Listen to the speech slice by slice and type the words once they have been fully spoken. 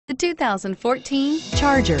The 2014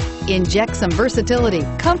 Charger. Inject some versatility,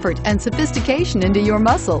 comfort, and sophistication into your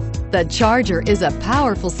muscle. The Charger is a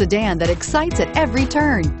powerful sedan that excites at every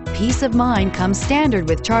turn. Peace of mind comes standard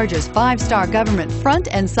with Charger's 5-star government front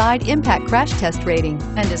and side impact crash test rating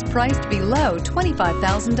and is priced below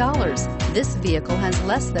 $25,000. This vehicle has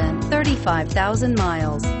less than 35,000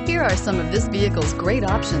 miles. Here are some of this vehicle's great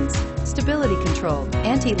options: stability control,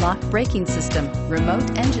 anti-lock braking system,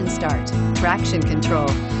 remote engine start, traction control,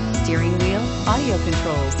 steering wheel audio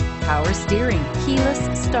controls, power steering, keyless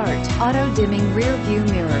start, auto-dimming rear view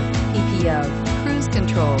mirror, PPO, cruise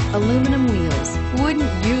control, aluminum wheels.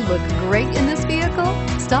 Wouldn't you look great in this vehicle?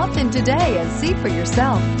 Stop in today and see for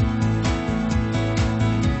yourself.